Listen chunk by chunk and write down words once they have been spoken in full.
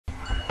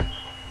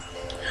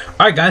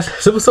Alright guys,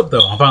 so what's up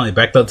though? I'm finally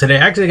back though today.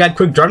 Actually, I got a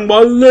quick Dragon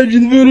Ball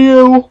Legends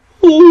video.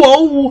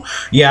 Whoa!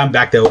 Yeah, I'm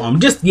back though.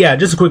 Just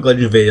a quick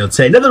Legends video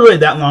today. Nothing really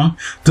that long.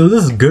 So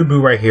this is good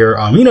BUU right here.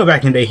 You know,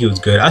 back in the day he was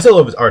good. I still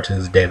love his art to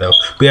this day though.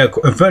 But yeah,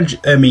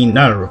 I mean,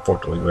 not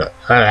unfortunately, but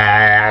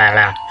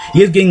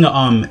he is getting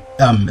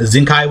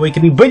ZENKAI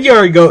awakening. But you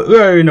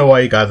already know why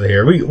you guys are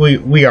here.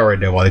 We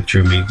already know why the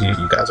true me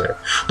you guys are here.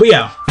 But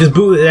yeah, this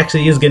BUU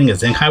actually is getting a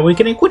ZENKAI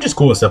awakening, which is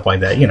cool and stuff like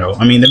that. You know,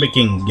 I mean, they're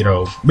making, you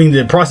know, I mean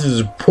the process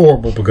is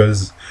horrible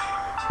because.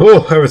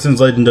 Oh, ever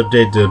since Legend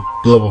updated to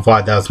level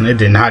 5000, it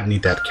did not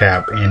need that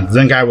cap, and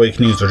ZENKAI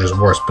awakenings are just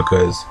worse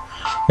because.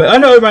 But I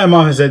know my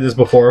mom has said this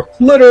before.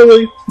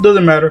 Literally,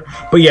 doesn't matter.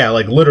 But yeah,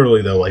 like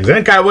literally though, like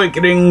ZENKAI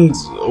awakenings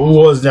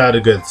was not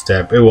a good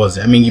step. It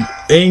wasn't. I mean,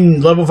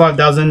 in level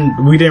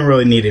 5000, we didn't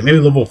really need it. Maybe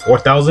level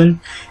 4000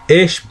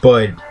 ish,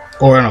 but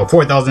or I don't know,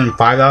 4000,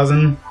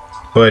 5000.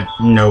 But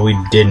no, we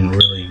didn't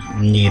really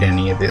need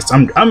any of this.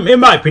 I'm in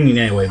my opinion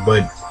anyway,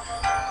 but.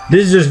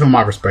 This is just from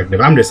my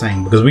perspective. I'm just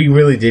saying because we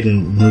really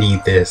didn't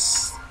need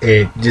this.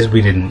 We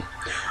didn't.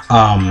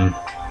 But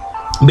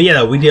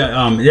yeah, we did.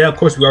 Yeah, of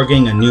course we are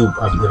getting a new.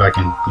 If I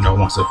can, you know,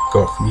 wants to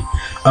go up for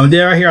me.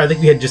 There right here. I think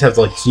we had just have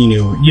like you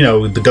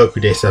know the Goku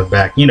Day stuff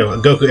back. You know,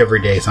 Goku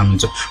every day something.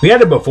 So we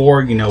had it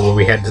before. You know, where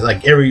we had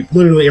like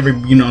literally every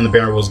on the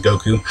banner was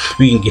Goku.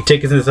 We can get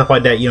tickets and stuff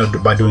like that. You know,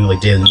 by doing like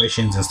daily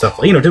missions and stuff.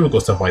 You know, typical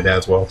stuff like that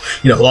as well.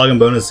 You know, login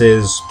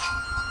bonuses.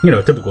 You know,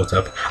 typical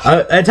stuff.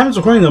 At times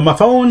recording on my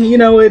phone, you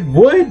know, it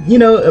would, you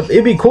know,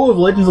 it'd be cool if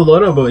Legends would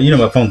load up, but, you know,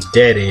 my phone's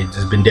dead. It's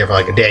just been dead for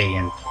like a day,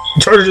 and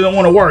charger doesn't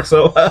want to work,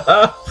 so. But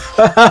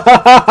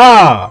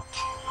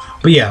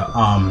yeah,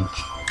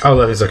 I was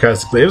laughing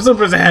sarcastically. It was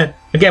super sad.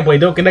 I can't play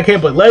Dokkan, I can't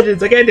play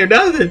Legends, I can't do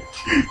nothing.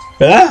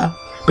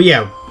 But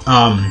yeah,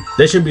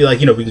 that should be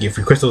like, you know, we can get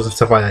free crystals and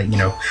stuff like that, you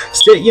know.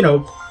 You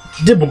know,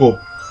 typical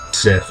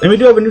stuff. And we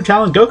do have a new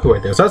challenge Goku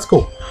right there, so that's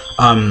cool.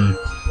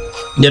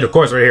 Yet of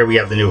course right here we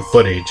have the new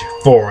footage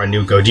for a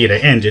new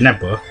Gogeta and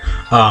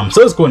JANEMBA.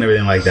 So it's cool and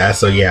everything like that.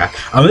 So yeah,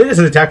 this is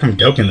an attack from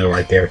Dokkan though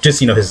right there.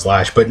 Just, you know, his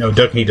slash, but no,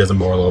 Dokkan he does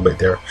more a little bit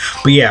there.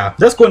 But yeah,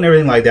 that's cool and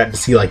everything like that to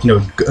see like, you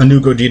know, a new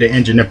Gogeta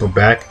and JANEMBA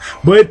back.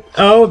 But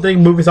I don't think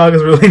movie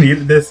sagas really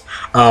needed this.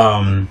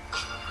 But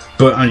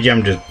yeah,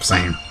 I'm just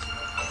saying.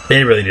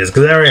 It really is,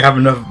 because they already have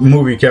enough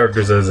movie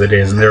characters as it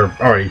is, and they're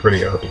already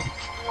pretty OP.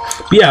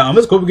 But yeah,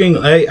 it's cool getting.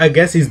 I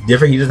guess he's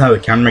different. He doesn't have the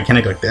counter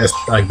mechanic like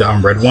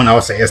the red one. I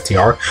would say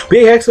STR. But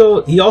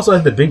he also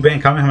has the Big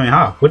Bang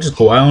Kamehameha, which is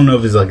cool. I don't know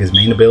if it's like his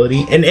main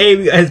ability. And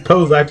his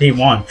pose after he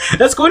won.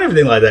 That's cool and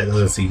everything like that.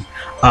 Let's see.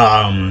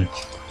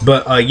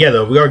 But yeah,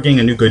 though we are getting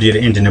a new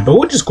Gogeta engine, but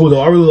which is cool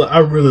though. I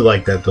really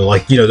like that though.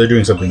 Like, you know, they're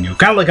doing something new,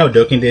 kind of like how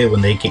Dokkan did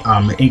when they came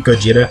in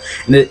Gogeta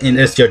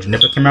and STR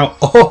JANEMBA came out.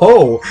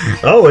 Oh,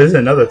 this is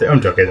another thing.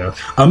 I'm joking though.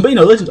 But you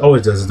know, Legends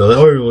always does it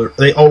though.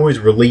 They always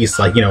release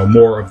like, you know,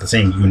 more of the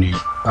same unit.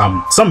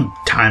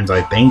 Sometimes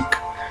I think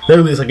they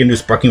release like a new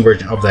sparking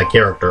version of that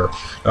character.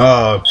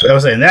 I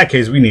was saying in that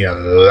case we need a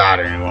lot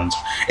of new ones,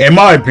 in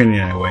my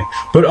opinion anyway.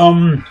 But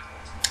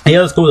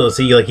yeah, that's cool though.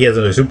 See, like he has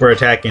a super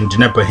attack, and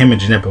him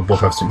and JANEMBA both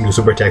have new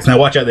super attacks. Now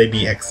watch out, they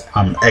be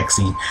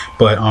XE,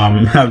 but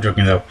I'm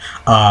joking though.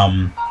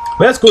 But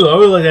that's cool though. I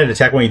really like that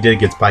attack when he did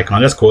against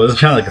Pycon. That's cool. It's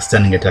kind of like a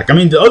stunning attack. I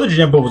mean, the other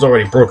JANEMBA was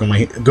already broken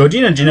when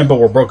Gogeta and JANEMBA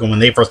were broken when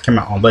they first came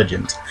out on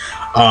Legends.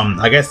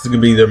 I guess it's gonna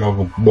be their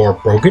more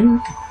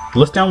broken.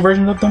 List down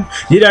versions of them.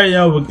 You already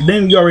know.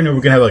 Then you already know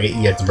we're gonna have like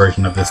an EX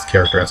version of this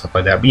character and stuff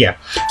like that. But yeah,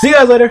 see you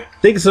guys later.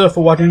 Thank you so much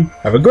for watching.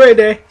 Have a great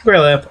day, great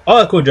life, all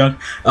that cool junk.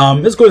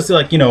 It's cool to see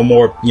like, you know,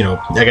 more, you know,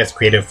 I guess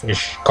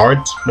creative-ish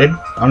cards. Maybe,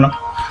 I don't know.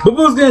 But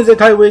BUU's getting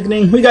ZENKAI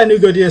awakening. We got new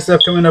Gogeta stuff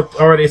coming up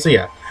already. So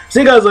yeah, see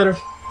you guys later.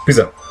 Peace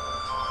out.